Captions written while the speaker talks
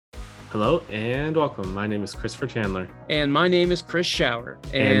Hello and welcome. My name is Christopher Chandler. And my name is Chris Shower.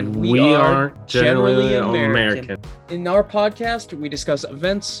 And we are generally American. In our podcast, we discuss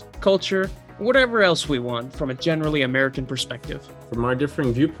events, culture, whatever else we want from a generally American perspective. From our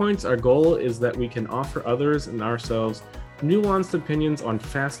differing viewpoints, our goal is that we can offer others and ourselves nuanced opinions on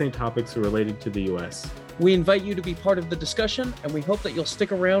fascinating topics related to the U.S. We invite you to be part of the discussion, and we hope that you'll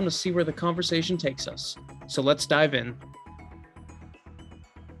stick around to see where the conversation takes us. So let's dive in.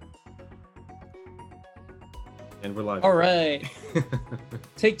 And we're live. All right.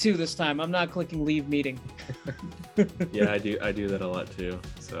 Take two this time. I'm not clicking leave meeting. Yeah, I do that a lot too.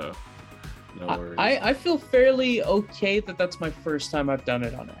 So no worries. I feel fairly okay that that's my first time I've done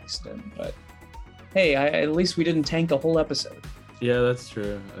it on accident, but hey, at least we didn't tank a whole episode. Yeah, that's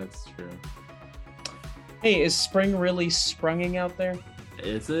true. That's true. Hey, is spring really sprunging out there?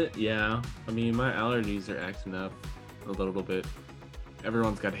 Is it? Yeah. I mean, my allergies are acting up a little bit.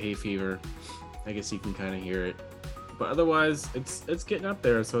 Everyone's got hay fever. I guess you can kind of hear it. But otherwise, it's getting up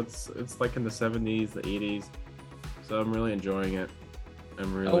there. So it's like in the 70s, the 80s. So I'm really enjoying it.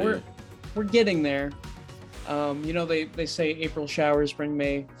 We're getting there. They say April showers bring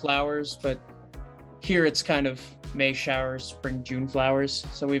May flowers, but here it's kind of May showers bring June flowers.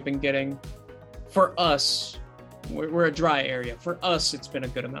 So we've been getting, for us, we're a dry area. For us, it's been a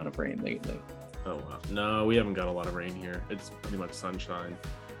good amount of rain lately. Oh wow. No, we haven't got a lot of rain here. It's pretty much sunshine,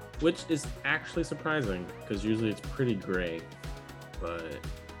 which is actually surprising because usually it's pretty gray, but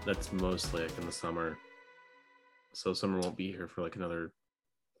that's mostly like in the summer. So summer won't be here for like another,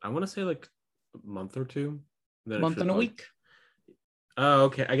 I want to say like a month or two. Then Month and a week. Oh,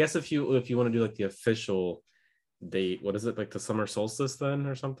 okay. I guess if you want to do like the official date, what is it, like the summer solstice then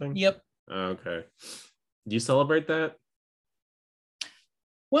or something? Yep. Oh, okay. Do you celebrate that?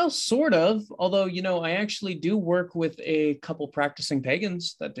 Well, sort of. Although, I actually do work with a couple practicing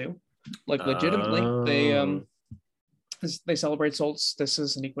pagans that do, like legitimately. They celebrate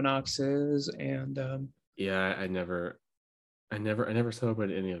solstices and equinoxes, and yeah, I never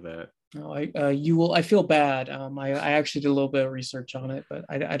celebrated any of that. No, I feel bad. I actually did a little bit of research on it, but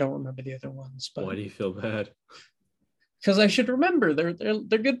I don't remember the other ones. But why do you feel bad? Because I should remember. They're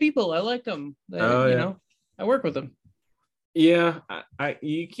good people. I like them. I work with them. Yeah,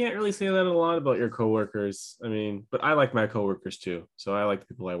 you can't really say that a lot about your coworkers. I mean, but I like my coworkers too. So I like the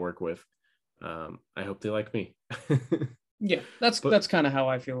people I work with. I hope they like me. Yeah, that's kind of how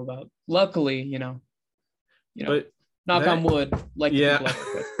I feel about. Luckily, but knock on wood, like yeah, the people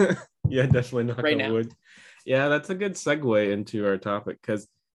I work with. Yeah, definitely knock right on now. wood. Yeah, that's a good segue into our topic because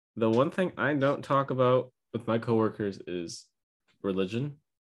the one thing I don't talk about with my coworkers is religion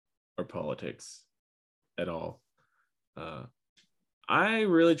or politics at all. I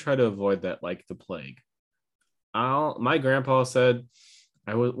really try to avoid that like the plague. My grandpa said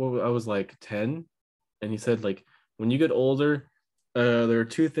I was like 10, and he said like when you get older, there are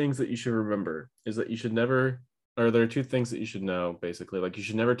two things that you should remember is that you should never, or there are two things that you should know basically, like you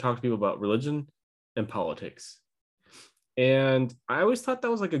should never talk to people about religion and politics. And I always thought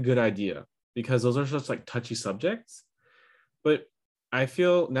that was like a good idea because those are such like touchy subjects. But I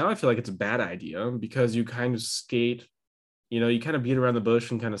feel like it's a bad idea because you kind of skate. You kind of beat around the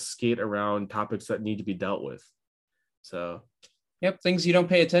bush and kind of skate around topics that need to be dealt with. So, yep, things you don't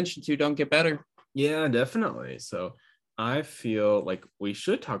pay attention to don't get better. Yeah, definitely. So I feel like we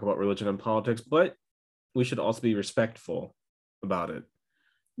should talk about religion and politics, but we should also be respectful about it,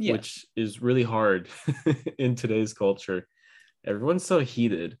 yeah. Which is really hard in today's culture. Everyone's so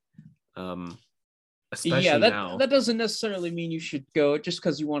heated. Especially now. That doesn't necessarily mean you should go just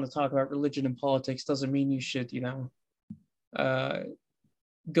because you want to talk about religion and politics doesn't mean you should,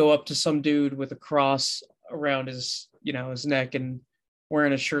 go up to some dude with a cross around his neck and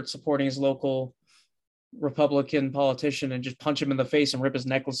wearing a shirt supporting his local Republican politician and just punch him in the face and rip his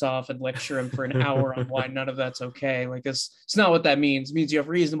necklace off and lecture him for an hour on why none of that's okay. Like it's not what that means. It means you have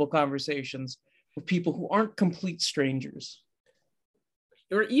reasonable conversations with people who aren't complete strangers.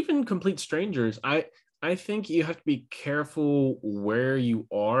 Or even complete strangers. I think you have to be careful where you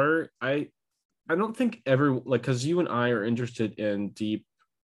are. I don't think because you and I are interested in deep,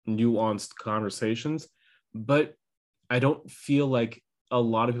 nuanced conversations, but I don't feel like a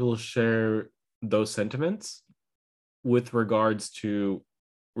lot of people share those sentiments with regards to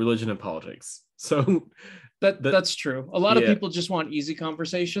religion and politics. So that's true. A lot of people just want easy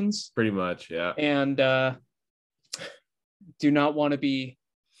conversations. Pretty much, yeah. And do not want to be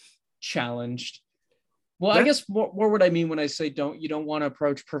challenged. Well, I guess what would I mean when I say you don't want to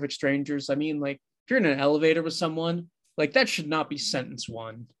approach perfect strangers? I mean, like, if you're in an elevator with someone, like, that should not be sentence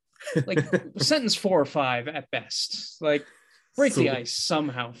 1. Like, sentence 4 or 5 at best. Like, Break the So ice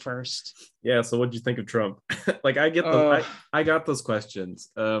somehow first. yeah, so what do you think of Trump? Like Uh, I got those questions.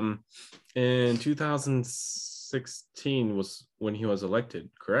 In 2016 was when he was elected,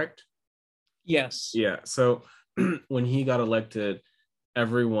 correct? yes. Yeah. So when he got elected,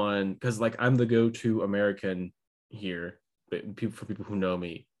 everyone, because like I'm the go-to American here, but people for people who know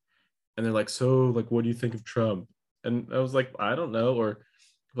me, and they're like, so like, what do you think of Trump? And I was like, I don't know. Or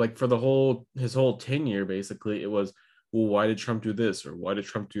like for the whole his whole tenure, basically, it was, well, why did Trump do this or why did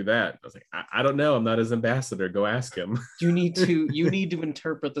Trump do that? I was like, I don't know. I'm not his ambassador. Go ask him. You need to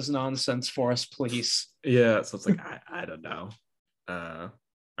interpret this nonsense for us, please. Yeah. So it's like I don't know. Uh,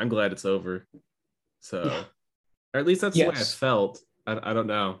 I'm glad it's over. So, or at least that's the way I Yes. felt. I don't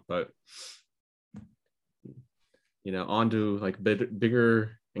know, but on to like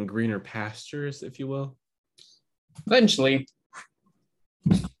bigger and greener pastures, if you will. Eventually.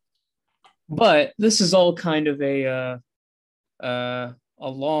 But this is all kind of a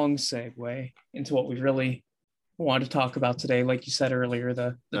long segue into what we really want to talk about today. Like you said earlier,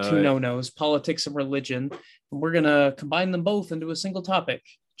 the two Yeah. no-nos, politics and religion. And we're gonna combine them both into a single topic,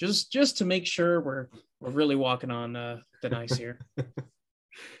 just to make sure we're really walking on thin ice here.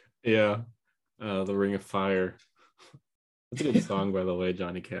 Yeah. The Ring of Fire. That's a good song, by the way,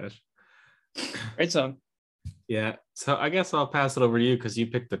 Johnny Cash. Great song. Yeah. So I guess I'll pass it over to you because you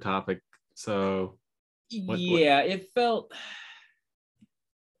picked the topic. So what Yeah, it felt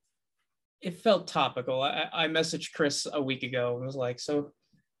topical. I messaged Chris a week ago and was like, so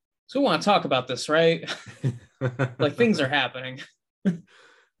we want to talk about this, right? Like things are happening.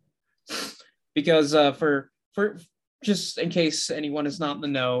 Because for just in case anyone is not in the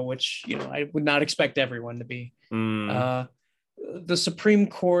know, which I would not expect everyone to be, uh, the Supreme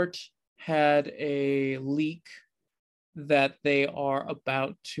Court had a leak that they are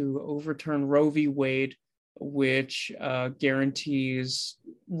about to overturn Roe v. Wade, which guarantees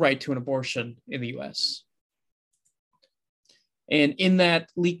right to an abortion in the U.S. And in that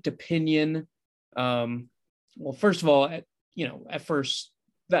leaked opinion, well, first of all, at first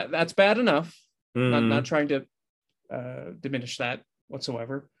that's bad enough. Not trying to diminish that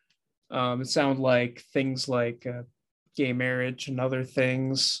whatsoever. It sounds like things like gay marriage and other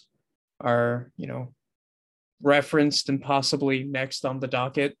things are, referenced and possibly next on the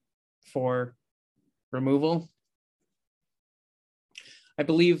docket for removal. I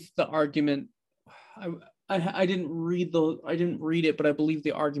believe the argument. I didn't read it, but I believe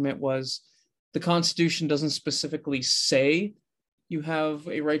the argument was the Constitution doesn't specifically say you have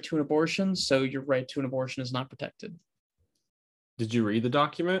a right to an abortion, so your right to an abortion is not protected. Did you read the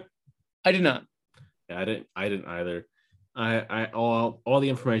document? I did not. Yeah, I didn't either. All the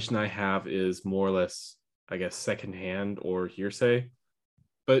information I have is more or less, I guess, secondhand or hearsay.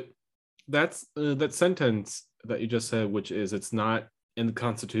 But that's that sentence that you just said, which is it's not in the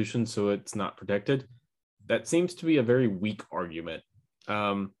Constitution, so it's not protected. That seems to be a very weak argument.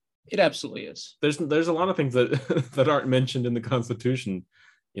 It absolutely is. There's a lot of things that that aren't mentioned in the Constitution,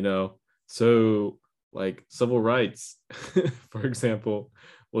 you know. So like civil rights, for example,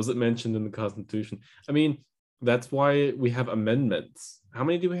 wasn't mentioned in the Constitution. I mean, that's why we have amendments. How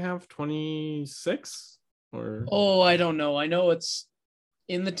many do we have? 26 or Oh, I don't know. I know it's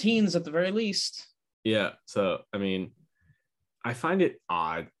in the teens at the very least. yeah. So I mean, I find it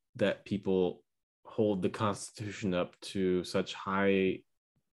odd that people hold the Constitution up to such high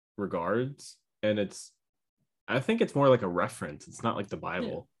regards, and I think it's more like a reference. It's not like the Yeah.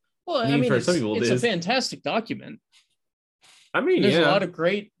 Bible. Well, I I mean, mean, for some people, it it's a is. fantastic document. I mean, And there's a yeah. lot of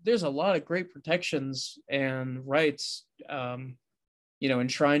great protections and rights,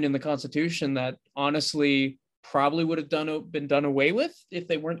 enshrined in the Constitution that honestly probably would have been done away with if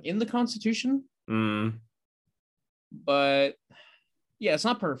they weren't in the Constitution. But yeah, it's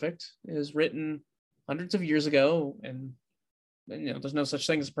not perfect. It was written hundreds of years ago, and there's no such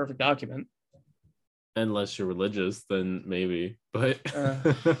thing as a perfect document. Unless you're religious, then maybe. But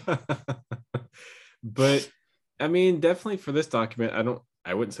Uh, but I mean, definitely for this document,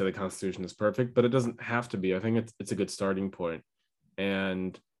 I wouldn't say the Constitution is perfect, but it doesn't have to be. I think it's a good starting point.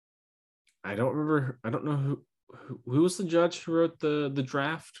 And I don't know who was the judge who wrote the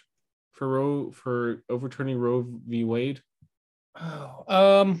draft for overturning Roe v. Wade.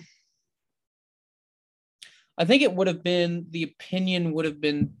 oh, I think the opinion would have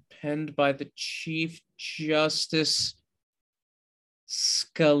been penned by the Chief Justice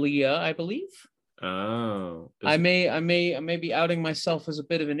Scalia, I believe. Oh, I may be outing myself as a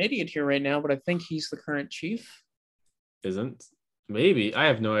bit of an idiot here right now, but I think he's the current chief. isn't maybe I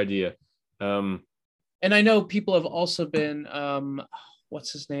have no idea. And I know people have also been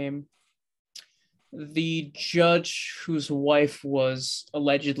what's his name? the judge whose wife was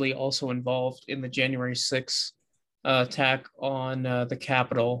allegedly also involved in the January 6th attack on the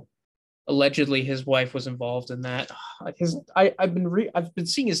Capitol. Allegedly, his wife was involved in that. I've been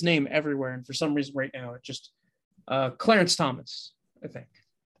seeing his name everywhere, and for some reason, right now, it just Clarence Thomas, I think.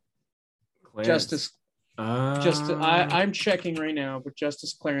 Clarence. Justice. I'm checking right now, but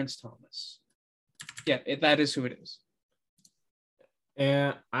Justice Clarence Thomas. Yeah, that is who it is.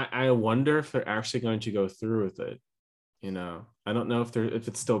 And I wonder if they're actually going to go through with it. You know, I don't know if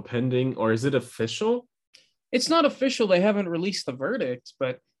it's still pending, or is it official? It's not official. They haven't released the verdict,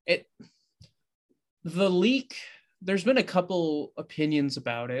 but the leak, there's been a couple opinions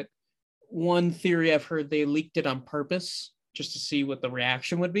about it. One theory I've heard, they leaked it on purpose just to see what the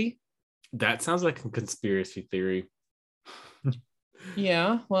reaction would be. That sounds like a conspiracy theory.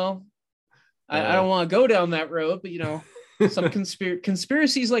 Yeah, well, I don't want to go down that road, but some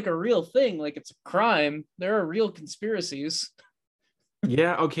conspiracy is like a real thing, like it's a crime. There are real conspiracies.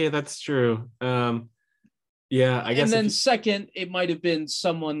 Yeah, okay, that's true. Yeah, I guess. And then second, it might have been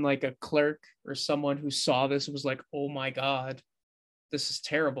someone like a clerk or someone who saw this and was like, "Oh my God, this is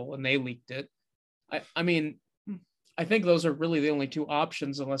terrible," and they leaked it. I mean, I think those are really the only two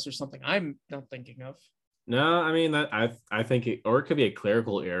options, unless there's something I'm not thinking of. No, I mean that I think it could be a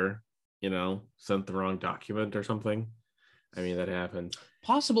clerical error. Sent the wrong document or something. I mean, that happens.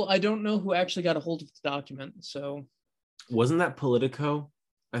 Possible. I don't know who actually got a hold of the document. So wasn't that Politico?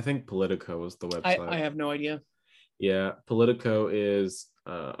 I think Politico was the website. I have no idea. Yeah, Politico is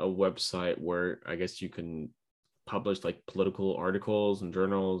a website where I guess you can publish like political articles and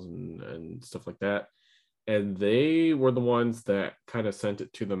journals and stuff like that. And they were the ones that kind of sent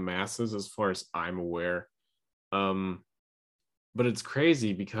it to the masses, as far as I'm aware. But it's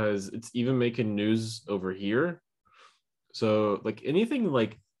crazy because it's even making news over here. So like anything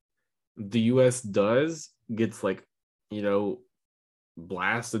like the US does gets like,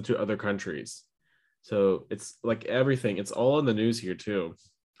 blasted to other countries. So it's like everything, it's all in the news here too.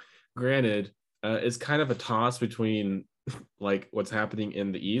 Granted, it's kind of a toss between like what's happening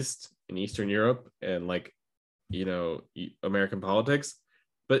in the East, in Eastern Europe, and like, American politics,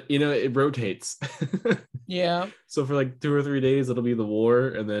 but it rotates. Yeah. So for like 2 or 3 days, it'll be the war,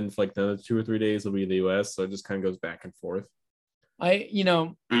 and then for like the 2 or 3 days, it'll be the US. So it just kind of goes back and forth. I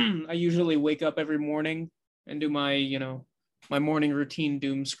usually wake up every morning and do my morning routine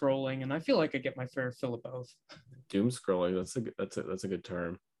doom scrolling, and I feel like I get my fair fill of both. Doom scrolling, that's a good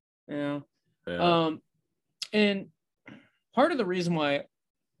term. Yeah. And part of the reason why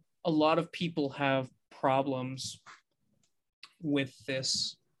a lot of people have problems with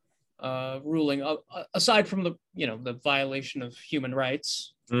this ruling, aside from the violation of human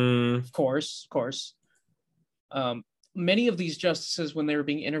rights, of course, many of these justices, when they were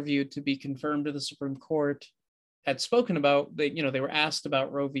being interviewed to be confirmed to the Supreme Court, had spoken about they were asked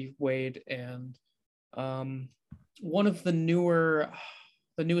about Roe v. Wade, and one of the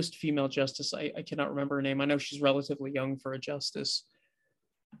newest female justice, I cannot remember her name. I know she's relatively young for a justice.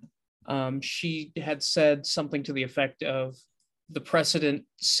 She had said something to the effect of, the precedent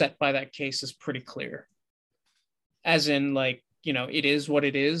set by that case is pretty clear. As in, like, it is what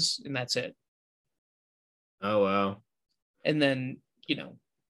it is, and that's it. Oh, wow. And then,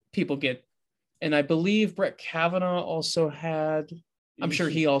 people get, and I believe Brett Kavanaugh also had, I'm sure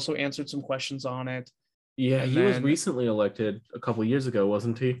he also answered some questions on it. Yeah, he was recently elected a couple years ago,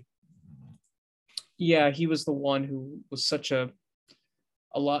 wasn't he? Yeah, he was the one who was such a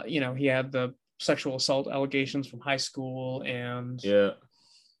lot, he had the sexual assault allegations from high school, and yeah.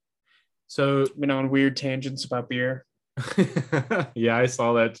 So been on weird tangents about beer. Yeah, I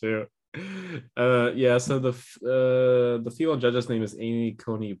saw that too. Yeah, so the female judge's name is Amy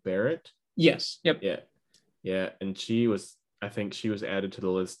Coney Barrett. Yes. Yep. Yeah, and I think she was added to the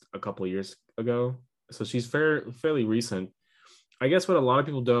list a couple of years ago. So she's fairly recent. I guess what a lot of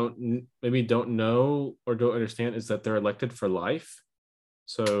people don't know or don't understand is that they're elected for life.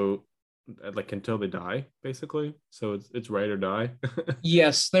 So like until they die, basically. So it's right or die.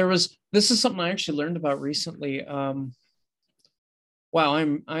 Yes, this is something I actually learned about recently. Wow,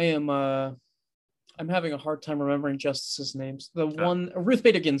 I'm having a hard time remembering justices' names. The one, Ruth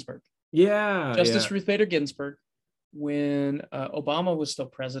Bader Ginsburg. Yeah. Justice Ruth Bader Ginsburg, when Obama was still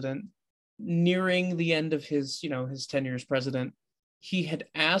president, nearing the end of his tenure as president, he had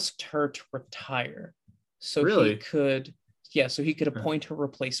asked her to retire so he could appoint her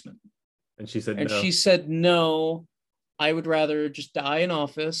replacement. And she said no. She said, no, I would rather just die in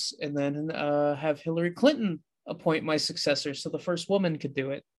office and then have Hillary Clinton appoint my successor so the first woman could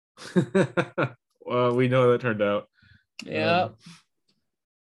do it. Well, we know how that turned out. Yeah.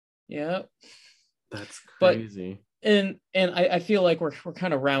 Yeah. That's But crazy. I feel like we're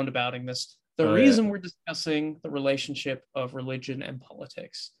kind of roundabouting this. The Oh yeah. reason we're discussing the relationship of religion and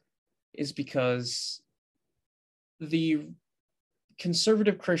politics is because the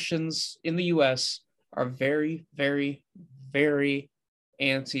conservative Christians in the US are very, very, very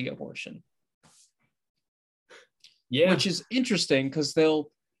anti-abortion, Yeah. which is interesting because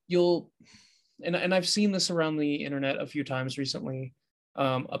you'll and I've seen this around the internet a few times recently.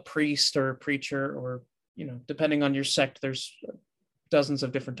 A priest or a preacher, or depending on your sect, there's dozens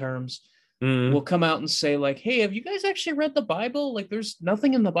of different terms, will Mm. come out and say like, "Hey, have you guys actually read the Bible? Like, there's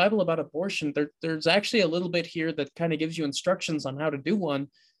nothing in the Bible about abortion. There's actually a little bit here that kind of gives you instructions on how to do one."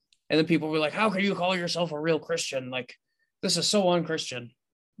 And then people were like, "How can you call yourself a real Christian? Like, this is so unchristian."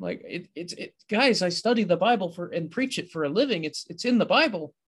 Like, guys, I study the Bible for and preach it for a living. It's in the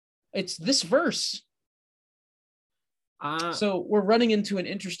Bible. It's this verse. Uh So we're running into an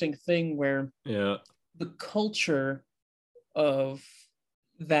interesting thing where yeah. the culture of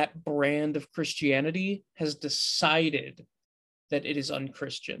that brand of Christianity has decided that it is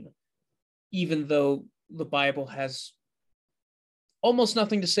unchristian, even though the Bible has almost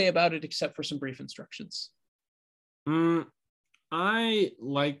nothing to say about it except for some brief instructions. Mm, I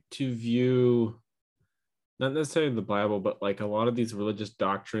like to view not necessarily the Bible, but like a lot of these religious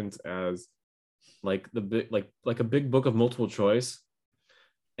doctrines as like the big like a big book of multiple choice.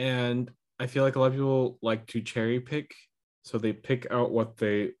 And I feel like a lot of people like to cherry pick. So they pick out what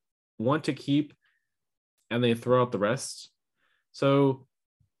they want to keep and they throw out the rest. So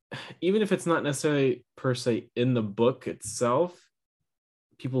even if it's not necessarily per se in the book itself,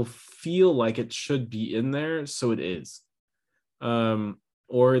 people feel like it should be in there, so it is.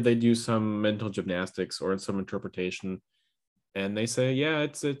 Or they do some mental gymnastics or some interpretation, and they say, "Yeah,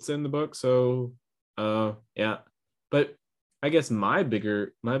 it's in the book." So, yeah. But I guess my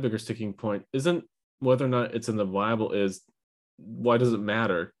bigger sticking point isn't whether or not it's in the Bible. Is why does it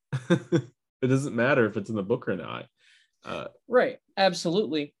matter? It doesn't matter if it's in the book or not. Right,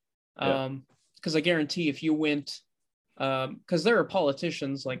 absolutely. Yeah. Because I guarantee if you went, because there are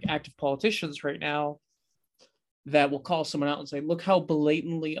politicians, like active politicians right now, that will call someone out and say, "Look how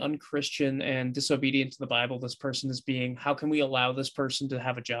blatantly unchristian and disobedient to the Bible this person is being. How can we allow this person to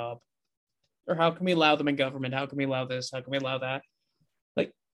have a job? Or how can we allow them in government? How can we allow this? How can we allow that?"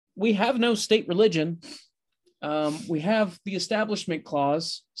 Like, we have no state religion. We have the Establishment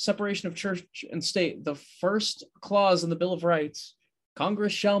Clause, separation of church and state. The first clause in the Bill of Rights: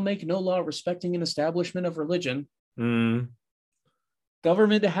 Congress shall make no law respecting an establishment of religion. Mm.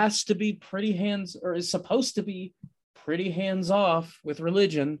 Government has to be pretty or is supposed to be pretty hands off with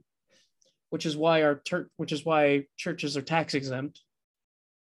religion, which is why churches are tax exempt.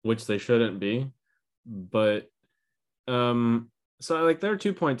 Which they shouldn't be. But so like there are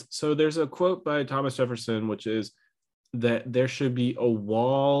 2 points. So there's a quote by Thomas Jefferson, which is that there should be a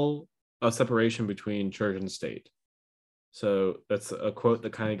wall of separation between church and state. So that's a quote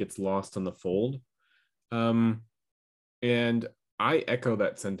that kind of gets lost in the fold. Um, and I echo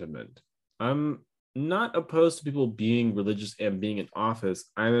that sentiment. I'm not opposed to people being religious and being in office.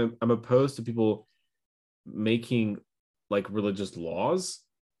 I'm opposed to people making like religious laws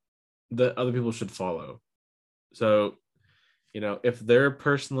that other people should follow. So, if they're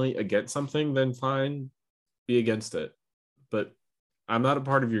personally against something, then fine, be against it. But I'm not a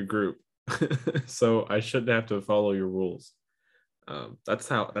part of your group, so I shouldn't have to follow your rules. That's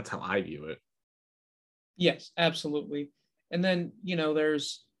how I view it. Yes, absolutely. And then,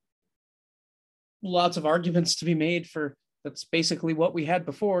 there's lots of arguments to be made for that's basically what we had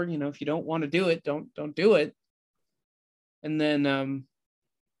before. If you don't want to do it, don't do it. And then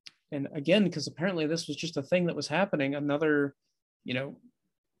and again, because apparently this was just a thing that was happening, another, you know,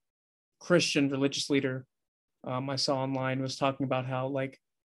 Christian religious leader I saw online was talking about how like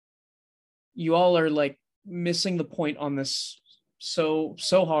you all are like missing the point on this so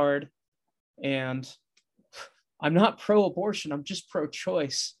hard, and I'm not pro-abortion, I'm just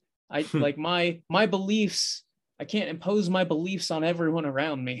pro-choice. I like my beliefs, I can't impose my beliefs on everyone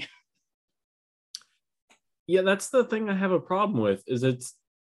around me. Yeah, that's the thing I have a problem with. Is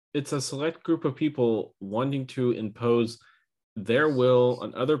it's a select group of people wanting to impose their will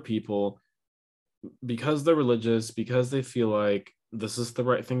on other people because they're religious, because they feel like this is the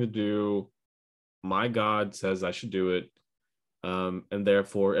right thing to do. My God says I should do it, and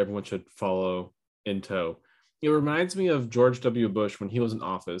therefore everyone should follow in tow. It reminds me of George W. Bush when he was in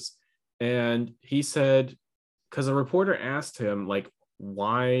office, and he said, because a reporter asked him, like,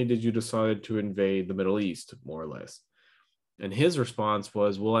 why did you decide to invade the Middle East, more or less? And his response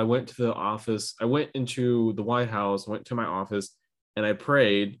was, well, I went into the White House, went to my office, and I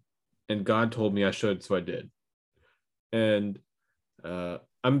prayed, and God told me I should, so I did. And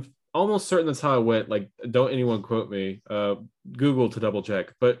I'm almost certain that's how it went. Like, don't anyone quote me. Google to double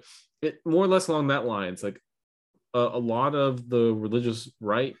check, but it more or less along that lines. Like, a lot of the religious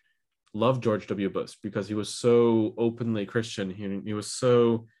right loved George W. Bush because he was so openly Christian. He was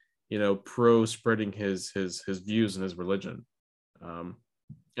so, pro spreading his views and his religion.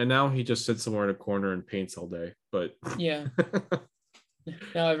 And now he just sits somewhere in a corner and paints all day. But Yeah.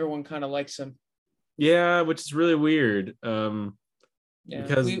 Now everyone kind of likes him. yeah, which is really weird. Yeah,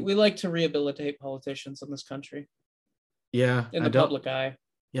 because we like to rehabilitate politicians in this country yeah, in the public eye.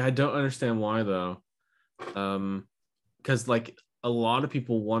 Yeah, I don't understand why though. Because like a lot of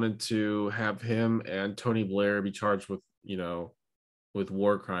people wanted to have him and Tony Blair be charged with, with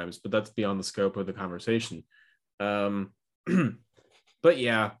war crimes, but that's beyond the scope of the conversation. But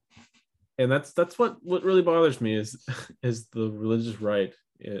yeah, and that's what really bothers me is is the religious right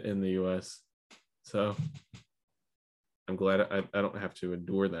in the U.S. So I'm glad I don't have to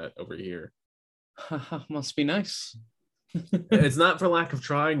endure that over here. Must be nice. It's not for lack of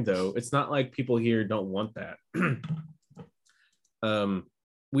trying, though. It's not like people here don't want that.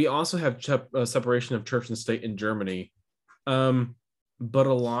 We also have separation of church and state in Germany, but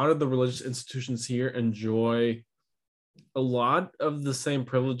a lot of the religious institutions here enjoy a lot of the same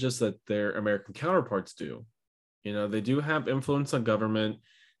privileges that their American counterparts do. They do have influence on government.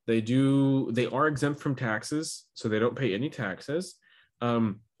 They are exempt from taxes, so they don't pay any taxes.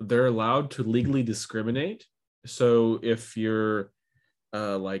 They're allowed to legally discriminate. So if you're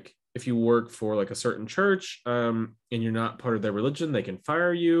if you work for like a certain church and you're not part of their religion, they can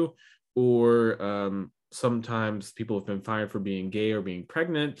fire you. Or sometimes people have been fired for being gay or being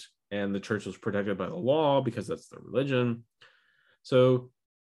pregnant, and the church was protected by the law because that's their religion. So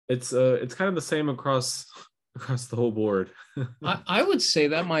it's kind of the same across the whole board. I would say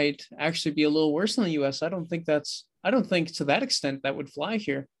that might actually be a little worse in the U.S. I don't think to that extent that would fly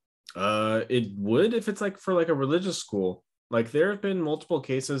here. It would if it's like for like a religious school. Like there have been multiple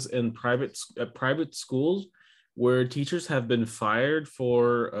cases in private schools where teachers have been fired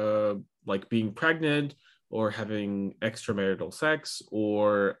for like being pregnant or having extramarital sex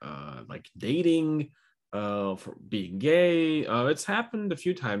or like dating, for being gay. It's happened a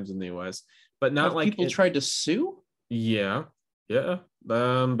few times in the U.S., but not Have like people tried to sue? Yeah, yeah.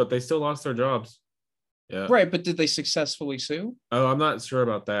 But they still lost their jobs. Yeah. Right, but did they successfully sue? Oh, I'm not sure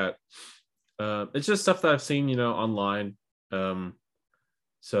about that. It's just stuff that I've seen, online.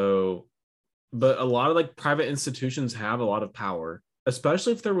 So, but a lot of like private institutions have a lot of power,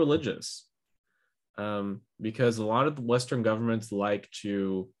 especially if they're religious. Because a lot of the Western governments like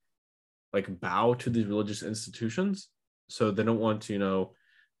to like bow to these religious institutions, so they don't want to,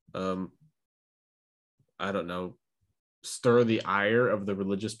 I don't know, stir the ire of the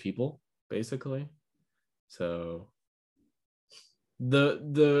religious people, basically. So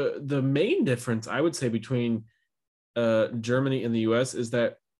the main difference I would say between Germany and the US is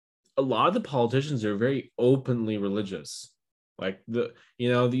that a lot of the politicians are very openly religious. Like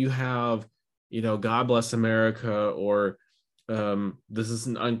you have, God bless America, or this is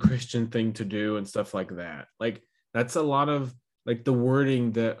an unchristian thing to do and stuff like that. Like that's a lot of like the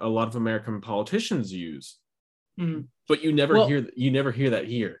wording that a lot of American politicians use. Mm-hmm. But you never hear that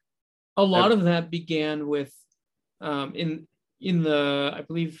here. A lot of that began with in the, I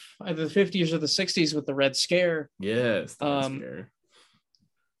believe, either the 50s or the 60s with the Red Scare. Yes, the Red Scare.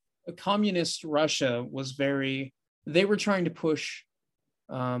 Communist Russia they were trying to push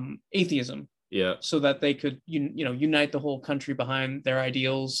atheism. Yeah. So that they could, unite the whole country behind their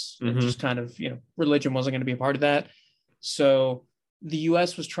ideals, and just kind of, religion wasn't going to be a part of that. So the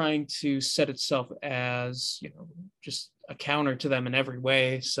U.S. was trying to set itself as, just a counter to them in every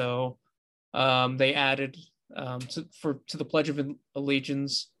way. So they added to the Pledge of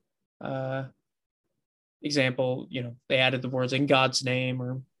Allegiance example, they added the words "in God's name"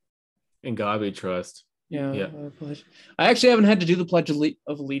 or "In God We Trust." Yeah. I actually haven't had to do the Pledge of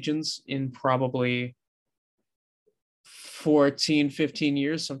Allegiance in probably 14, 15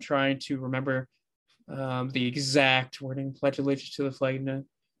 years. So I'm trying to remember the exact wording. Pledge allegiance to the flag.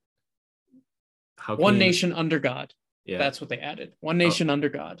 One nation under God. Yeah. That's what they added. One nation under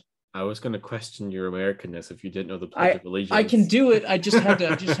God. I was going to question your Americanness if you didn't know the Pledge of Allegiance. I can do it. I just had to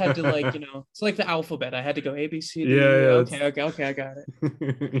like, it's like the alphabet. I had to go A, B, C, D. Yeah, okay, I got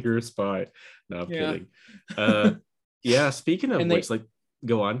it. You're a spy. No, I'm kidding. Yeah, speaking of which, like,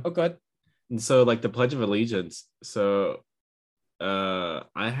 go on. Oh, good. And so, like, the Pledge of Allegiance. So, I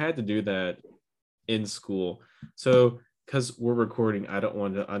had to do that in school. So, because we're recording, I don't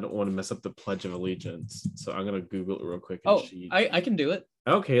want to mess up the Pledge of Allegiance. So I'm gonna Google it real quick. I can do it.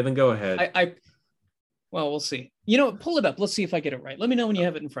 Okay, then go ahead. I well, we'll see. Pull it up. Let's see if I get it right. Let me know when you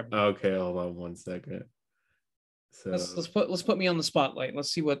have it in front of you. Okay, hold on one second. So Let's put me on the spotlight.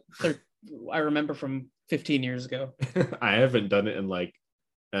 Let's see what I remember from 15 years ago. I haven't done it in like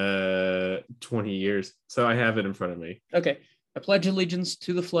 20 years. So I have it in front of me. Okay. I pledge allegiance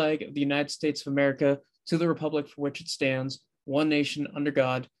to the flag of the United States of America, to the republic for which it stands, one nation under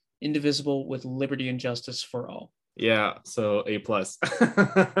God, indivisible, with liberty and justice for all. Yeah, so A plus.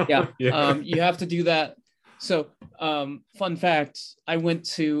 Yeah. Yeah. You have to do that. So, fun fact, I went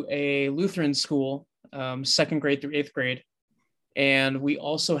to a Lutheran school, second grade through eighth grade, and we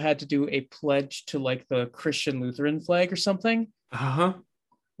also had to do a pledge to like the Christian Lutheran flag or something. Uh-huh.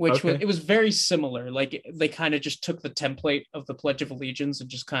 Which Okay. it was very similar. Like they kind of just took the template of the Pledge of Allegiance and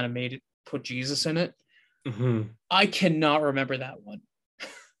just kind of made it put Jesus in it. Mm-hmm. I cannot remember that one.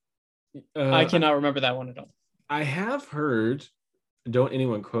 I Uh, cannot remember that one at all. I have heard, don't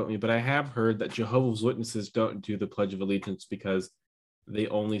anyone quote me, but I have heard that Jehovah's Witnesses don't do the Pledge of Allegiance because they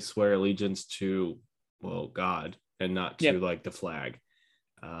only swear allegiance to, well, God and not to Yep. like the flag.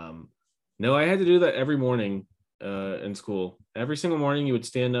 No, I had to do that every morning in school. Every single morning, you would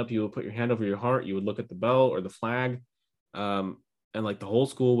stand up, you would put your hand over your heart, you would look at the bell or the flag, and like the whole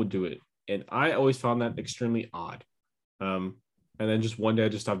school would do it. And I always found that extremely odd. And then just one day, I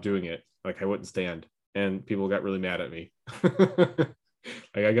just stopped doing it. Like I wouldn't stand, and people got really mad at me.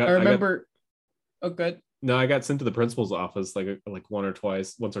 Like I remember. Oh, good. No, I got sent to the principal's office like once or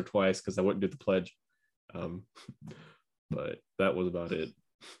twice because I wouldn't do the pledge. But that was about it.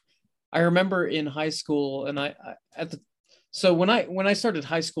 I remember in high school, and so when I started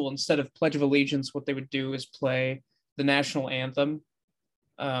high school, instead of Pledge of Allegiance, what they would do is play the national anthem,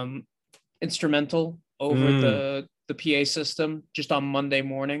 instrumental over the PA system just on Monday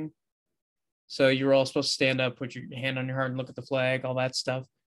morning. So you were all supposed to stand up, put your hand on your heart, and look at the flag, all that stuff.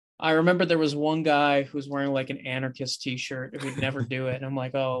 I remember there was one guy who was wearing like an anarchist T-shirt and would never do it. And I'm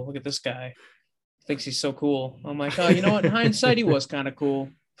like, oh, look at this guy. Thinks he's so cool. I'm like, oh, you know what? In hindsight, he was kind of cool.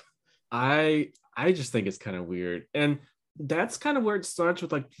 I just think it's kind of weird, and that's kind of where it starts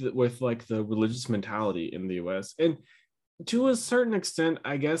with the religious mentality in the U.S. And to a certain extent,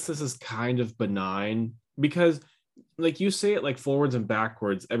 I guess this is kind of benign because like you say it like forwards and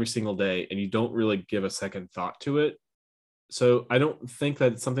backwards every single day, and you don't really give a second thought to it. So I don't think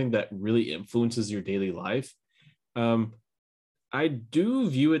that it's something that really influences your daily life. Um, I do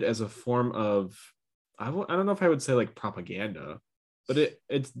view it as a form of I don't know if I would say like propaganda, but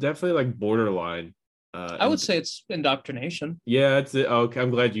it's definitely like borderline. I would say it's indoctrination. Yeah, it's it. Okay,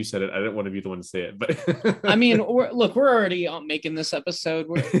 I'm glad you said it. I didn't want to be the one to say it, but I mean, we're already making this episode.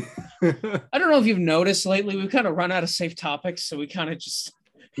 I don't know if you've noticed lately, we've kind of run out of safe topics, so we kind of just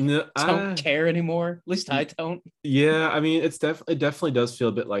don't care anymore. At least I don't. Yeah, I mean, it definitely does feel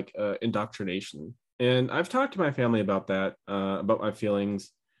a bit like indoctrination, and I've talked to my family about that, about my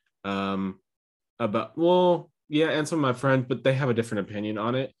feelings, about yeah, and some of my friends, but they have a different opinion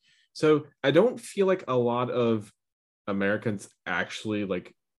on it. So I don't feel like a lot of Americans actually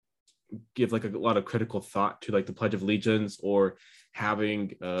like give like a lot of critical thought to like the Pledge of Allegiance or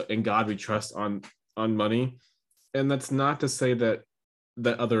having "In God We Trust" on money. And that's not to say that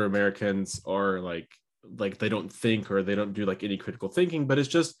other Americans are like they don't think or they don't do like any critical thinking, but it's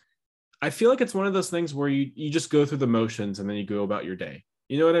just I feel like it's one of those things where you just go through the motions and then you go about your day.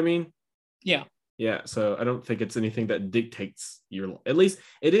 You know what I mean? Yeah. Yeah, so I don't think it's anything that dictates at least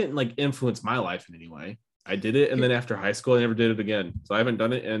it didn't like influence my life in any way. I did it, and then after high school, I never did it again. So I haven't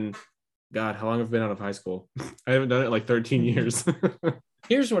done it in, God, how long have I been out of high school? I haven't done it in like 13 years.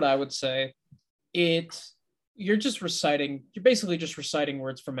 Here's what I would say. You're basically just reciting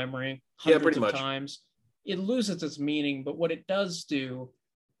words from memory hundreds of times. It loses its meaning, but what it does do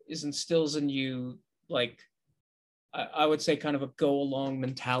is instills in you like I would say kind of a go along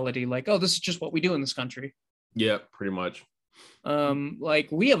mentality, like, oh, this is just what we do in this country. Yeah, pretty much. Like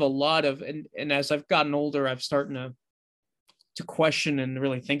we have a lot of, and as I've gotten older, I've starting to question and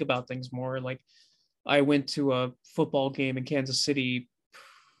really think about things more. Like I went to a football game in Kansas City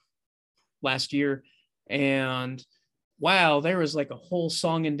last year, and wow, there was like a whole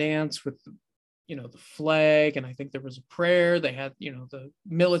song and dance with the flag, and I think there was a prayer. They had the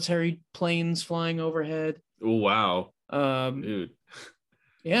military planes flying overhead. Oh wow. Dude.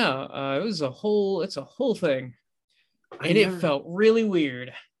 Yeah, it's a whole thing. It felt really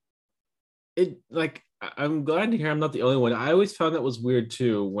weird. I'm glad to hear I'm not the only one. I always found that was weird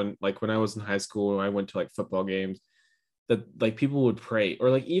too when I was in high school and I went to like football games that like people would pray,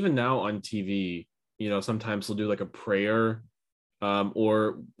 or like even now on TV, sometimes they'll do like a prayer,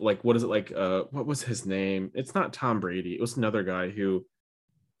 or like what is it like what was his name? It's not Tom Brady. It was another guy who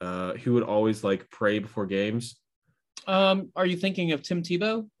who would always like pray before games. Are you thinking of Tim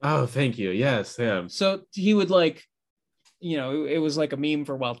Tebow? Oh, thank you. Yes, him. So he would like, it was like a meme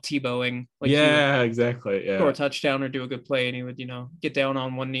for while Tebowing, like he would Yeah, exactly. score a Yeah. touchdown or do a good play, and he would, get down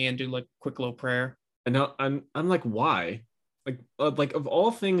on one knee and do like a quick little prayer. And now I'm like, why? Like of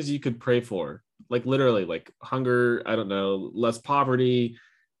all things you could pray for, like literally, like hunger, I don't know, less poverty.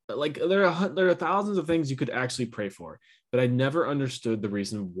 Like there are thousands of things you could actually pray for, but I never understood the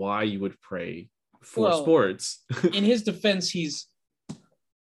reason why you would pray for Well, sports. in his defense, he's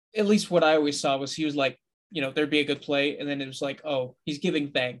at least what I always saw was he was like, there'd be a good play, and then it was like, oh, he's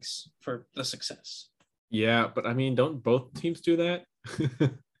giving thanks for the success. Yeah, but I mean, don't both teams do that?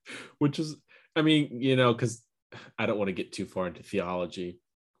 Which is, I mean, because I don't want to get too far into theology,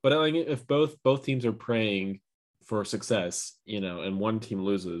 but I mean, if both teams are praying for success, and one team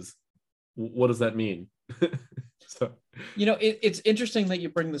loses, what does that mean? So, It's interesting that you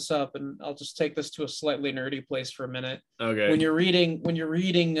bring this up, and I'll just take this to a slightly nerdy place for a minute. okay. When you're reading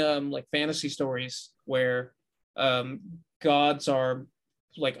like fantasy stories where gods are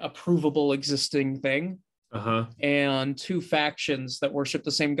like a provable existing thing, and two factions that worship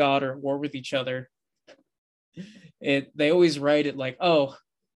the same god are at war with each other, they always write it like, oh,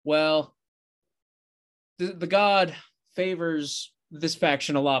 well, the god favors this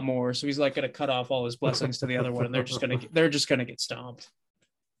faction a lot more, so he's like going to cut off all his blessings to the other one, and they're just gonna get stomped.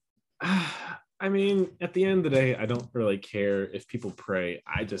 I mean, at the end of the day, I don't really care if people pray.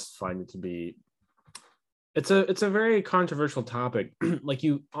 I just find it to be it's a very controversial topic. Like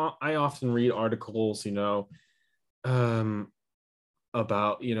I often read articles,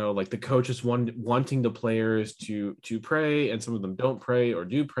 about like the coaches wanting the players to pray, and some of them don't pray or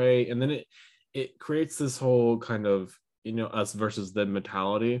do pray, and then it creates this whole kind of us versus them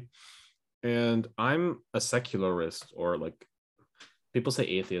mentality. And I'm a secularist, or like people say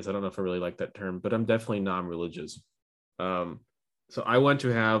atheist. I don't know if I really like that term, but I'm definitely non-religious. So I want to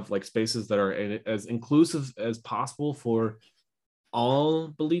have like spaces that are as inclusive as possible for all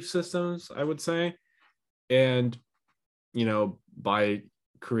belief systems, I would say. And by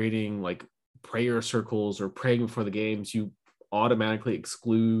creating like prayer circles or praying before the games, you automatically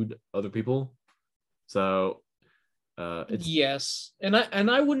exclude other people. So it's yes, and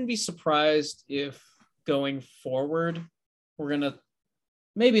I wouldn't be surprised if going forward we're gonna,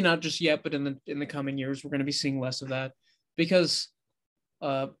 maybe not just yet, but in the coming years, we're gonna be seeing less of that, because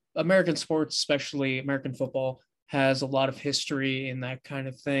American sports, especially American football, has a lot of history in that kind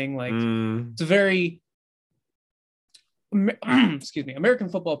of thing. Like it's a very excuse me, American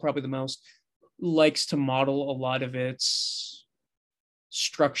football probably the most likes to model a lot of its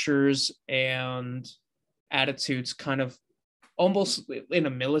structures and attitudes kind of almost in a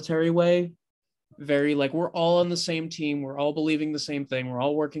military way. Very like, we're all on the same team, we're all believing the same thing, we're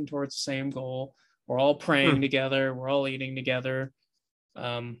all working towards the same goal, we're all praying together, we're all eating together.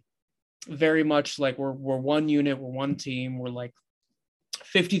 Very much like we're one unit, we're one team, we're like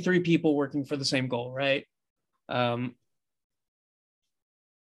 53 people working for the same goal, right?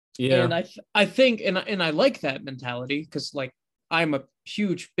 Yeah. And I think, and I like that mentality, because like I'm a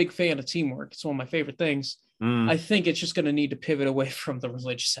big fan of teamwork. It's one of my favorite things. I think it's just going to need to pivot away from the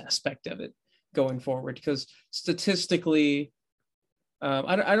religious aspect of it going forward, because statistically,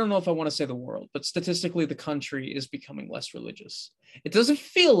 I don't know if I want to say the world, but statistically, the country is becoming less religious. It doesn't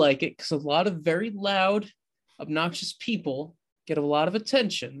feel like it, because a lot of very loud, obnoxious people get a lot of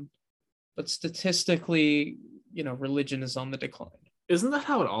attention, but statistically, religion is on the decline. Isn't that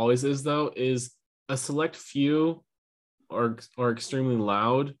how it always is, though? Is a select few are extremely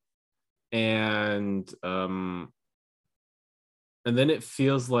loud, and then it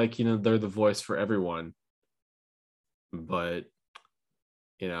feels like they're the voice for everyone. But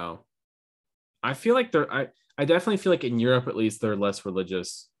I feel like I definitely feel like in Europe, at least, they're less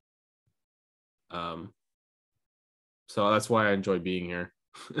religious. So that's why I enjoy being here.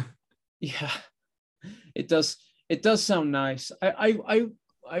 Yeah, it does sound nice.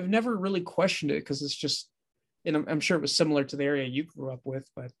 I've never really questioned it, because it's just, and I'm sure it was similar to the area you grew up with,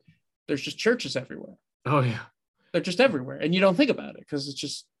 but there's just churches everywhere. Oh yeah, they're just everywhere, and you don't think about it, because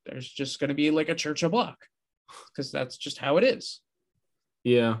there's just going to be like a church a block, because that's just how it is.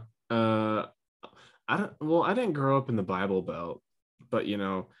 Yeah. I didn't grow up in the Bible Belt, but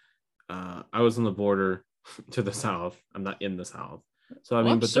I was on the border to the south. I'm not in the south. So I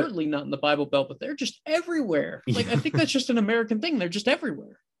mean, I'm certainly not in the Bible Belt, but they're just everywhere. Like, I think that's just an American thing. They're just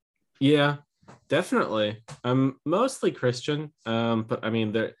everywhere. Yeah, definitely. I'm mostly Christian, but I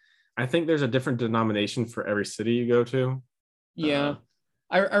mean, I think there's a different denomination for every city you go to. Yeah,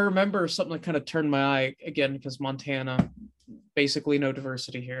 I remember something that kind of turned my eye again, because Montana, basically no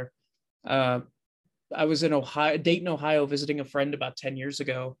diversity here. I was in Dayton, Ohio, visiting a friend about 10 years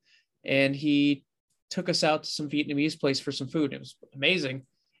ago, and he took us out to some Vietnamese place for some food. It was amazing.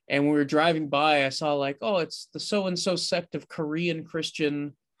 And when we were driving by, I saw like, oh, it's the so-and-so sect of Korean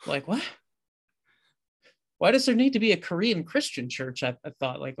Christian. Like, what? Why does there need to be a Korean Christian church? I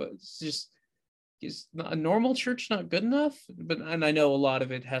thought, like, it's just, is a normal church not good enough? And I know a lot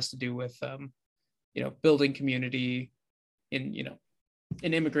of it has to do with, building community in,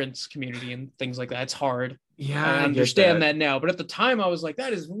 an immigrants community and things like that. It's hard. Yeah, I I get understand that now, but at the time I was like,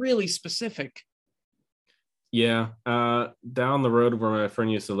 that is really specific. Yeah. Down the road where my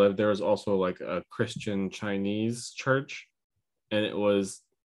friend used to live, there was also like a Christian Chinese church, and it was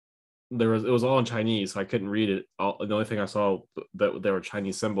all in Chinese, so I couldn't read it. The only thing I saw that there were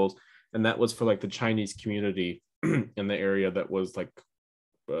Chinese symbols, and that was for like the Chinese community in the area that was like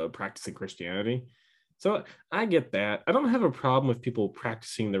practicing Christianity. So I get that. I don't have a problem with people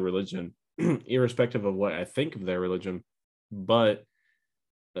practicing their religion, irrespective of what I think of their religion. But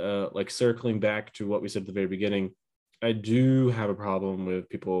like circling back to what we said at the very beginning, I do have a problem with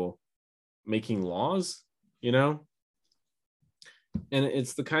people making laws, and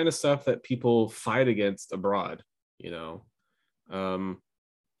it's the kind of stuff that people fight against abroad,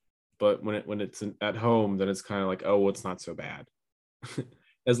 but when it's at home, then it's kind of like, oh, well, it's not so bad.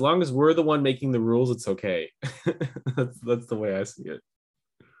 As long as we're the one making the rules, it's okay. That's the way I see it.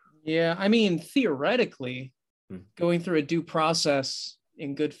 Yeah, I mean, theoretically, going through a due process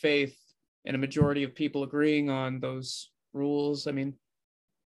in good faith and a majority of people agreeing on those rules, I mean,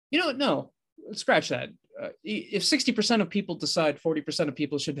 no, scratch that. If 60% of people decide 40% of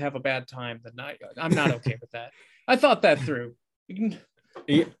people should have a bad time, then I'm not okay with that. I thought that through.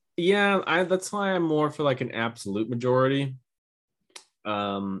 Yeah, that's why I'm more for like an absolute majority,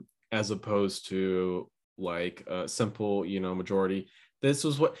 as opposed to like a simple, majority. This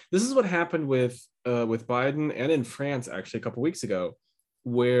is what happened with Biden and in France actually a couple weeks ago,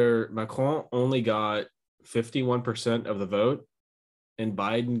 where Macron only got 51% of the vote and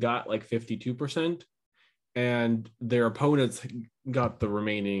Biden got like 52%, and their opponents got the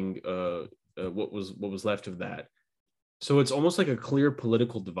remaining what was left of that. So it's almost like a clear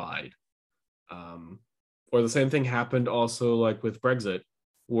political divide. Or the same thing happened also like with Brexit,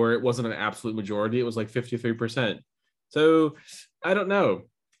 where it wasn't an absolute majority, it was like 53%. So I don't know.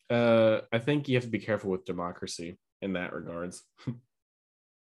 I think you have to be careful with democracy in that regards.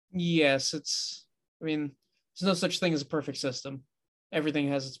 Yes, there's no such thing as a perfect system. Everything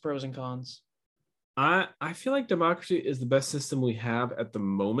has its pros and cons. I feel like democracy is the best system we have at the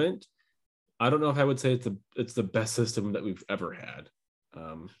moment. I don't know if I would say it's the best system that we've ever had.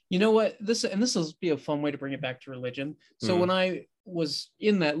 You know what? This will be a fun way to bring it back to religion. So when I was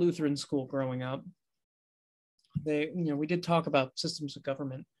in that Lutheran school growing up, we did talk about systems of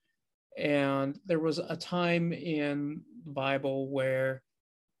government, and there was a time in the Bible where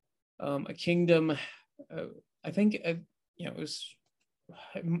a kingdom, I think, it was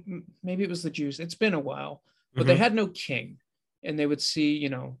maybe it was the Jews. It's been a while, but they had no king, and they would see,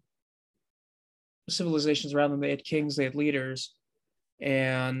 civilizations around them. They had kings, they had leaders,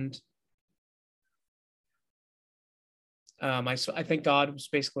 and I think God was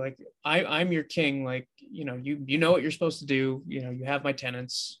basically like, I'm your king. Like, you know what you're supposed to do. You have my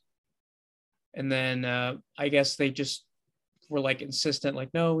tenants. And then I guess they just were like insistent,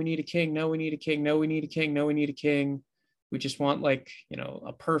 like, no, we need a king. No, we need a king. No, we need a king. No, we need a king. We just want like,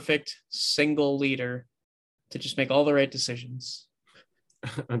 a perfect single leader to just make all the right decisions.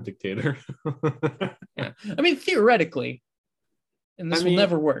 A dictator. Yeah. I mean, theoretically, and this will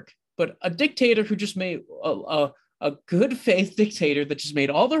never work, but a dictator who just made a good faith dictator that just made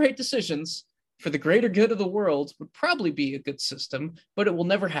all the right decisions for the greater good of the world would probably be a good system, but it will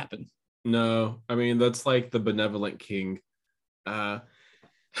never happen. No, I mean, that's like the benevolent king. On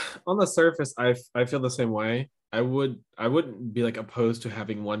the surface, I feel the same way. I wouldn't be like opposed to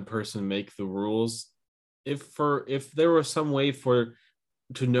having one person make the rules if there was some way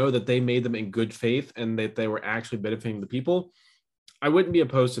to know that they made them in good faith and that they were actually benefiting the people. I wouldn't be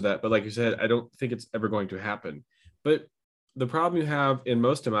opposed to that, but like you said, I don't think it's ever going to happen. But the problem you have in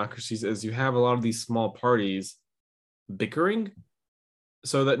most democracies is you have a lot of these small parties bickering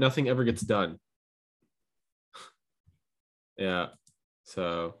so that nothing ever gets done. Yeah.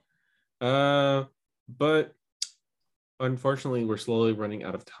 So, but unfortunately, we're slowly running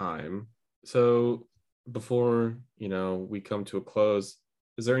out of time. So before, we come to a close,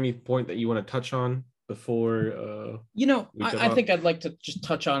 is there any point that you want to touch on before? I think I'd like to just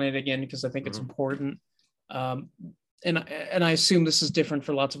touch on it again because I think it's important. And I assume this is different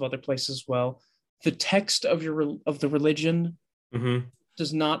for lots of other places as well. the text of the religion Mm-hmm.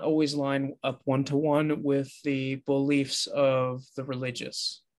 does not always line up 1-to-1 with the beliefs of the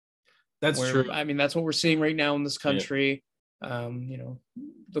religious. That's true. I mean, that's what we're seeing right now in this Yeah. country.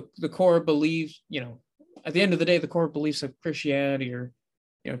 The core beliefs, at the end of the day, the core beliefs of Christianity are,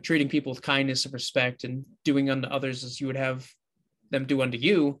 treating people with kindness and respect and doing unto others as you would have them do unto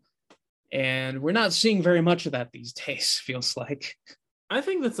you. And we're not seeing very much of that these days, feels like. I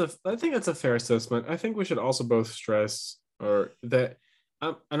think that's a fair assessment. I think we should also both stress or that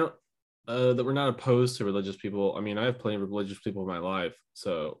I don't that we're not opposed to religious people. I mean, I have plenty of religious people in my life,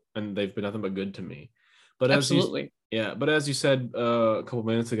 and they've been nothing but good to me. But Absolutely. but as you said a couple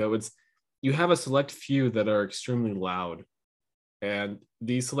minutes ago, you have a select few that are extremely loud, and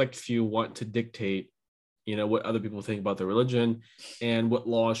these select few want to dictate, what other people think about their religion and what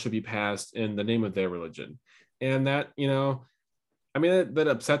laws should be passed in the name of their religion. And that, I mean, that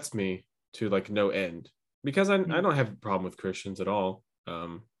upsets me to like no end, because I don't have a problem with Christians at all.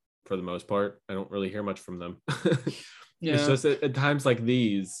 For the most part, I don't really hear much from them. Yeah. It's just at times like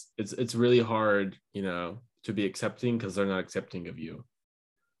these, it's really hard, to be accepting because they're not accepting of you.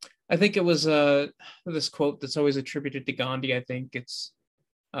 I think it was this quote that's always attributed to Gandhi. I think it's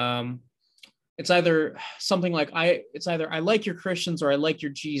either something like I like your Christians or I like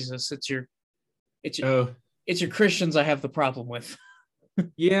your Jesus. It's your Christians I have the problem with.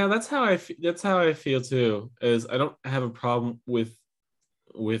 Yeah, that's how I feel too. Is I don't have a problem with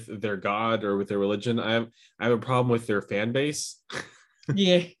their God or with their religion. I have a problem with their fan base.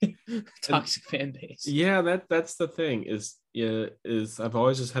 Yeah, toxic fan base. Yeah, that's the thing. Is I've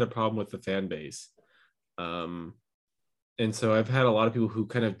always just had a problem with the fan base. And so I've had a lot of people who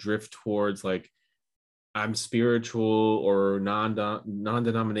kind of drift towards like, I'm spiritual or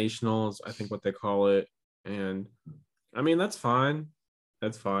non-denominational, I think what they call it. And I mean, that's fine.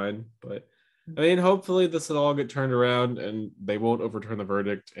 But I mean, hopefully this will all get turned around and they won't overturn the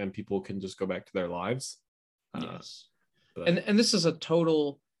verdict and people can just go back to their lives. Yes. And this is a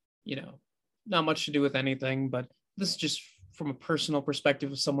total, not much to do with anything, but this is just from a personal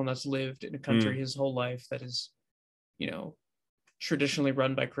perspective of someone that's lived in a country his whole life that is, traditionally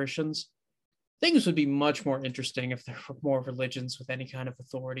run by Christians. Things would be much more interesting if there were more religions with any kind of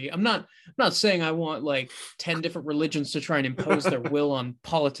authority. I'm not saying I want like 10 different religions to try and impose their will on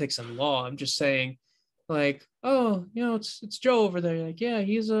politics and law. I'm just saying, like, oh, it's Joe over there. Like, yeah,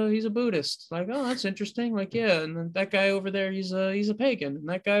 he's a Buddhist. Like, oh, that's interesting. Like, yeah, and then that guy over there, he's a pagan, and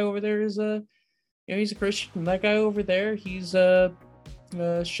that guy over there is he's a Christian, and that guy over there, he's a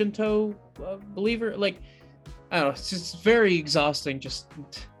Shinto believer. Like, I don't know. It's just very exhausting just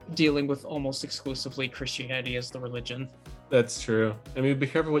dealing with almost exclusively Christianity as the religion. That's true. I mean, be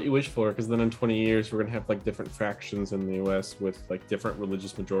careful what you wish for, because then in 20 years we're gonna have like different factions in the U.S. with like different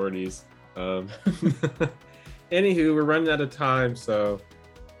religious majorities. Anywho, we're running out of time, so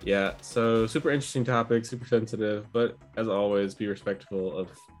yeah. So super interesting topic, super sensitive, but as always, be respectful of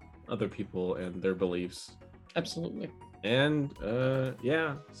other people and their beliefs. Absolutely. And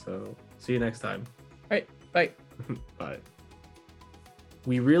yeah. So see you next time. All right. Bye. Bye.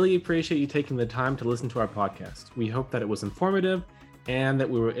 We really appreciate you taking the time to listen to our podcast. We hope that it was informative and that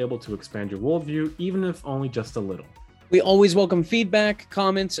we were able to expand your worldview, even if only just a little. We always welcome feedback,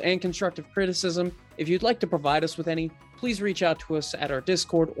 comments, and constructive criticism. If you'd like to provide us with any, please reach out to us at our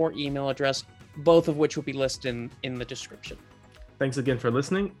Discord or email address, both of which will be listed in the description. Thanks again for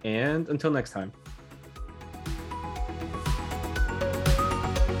listening, and until next time.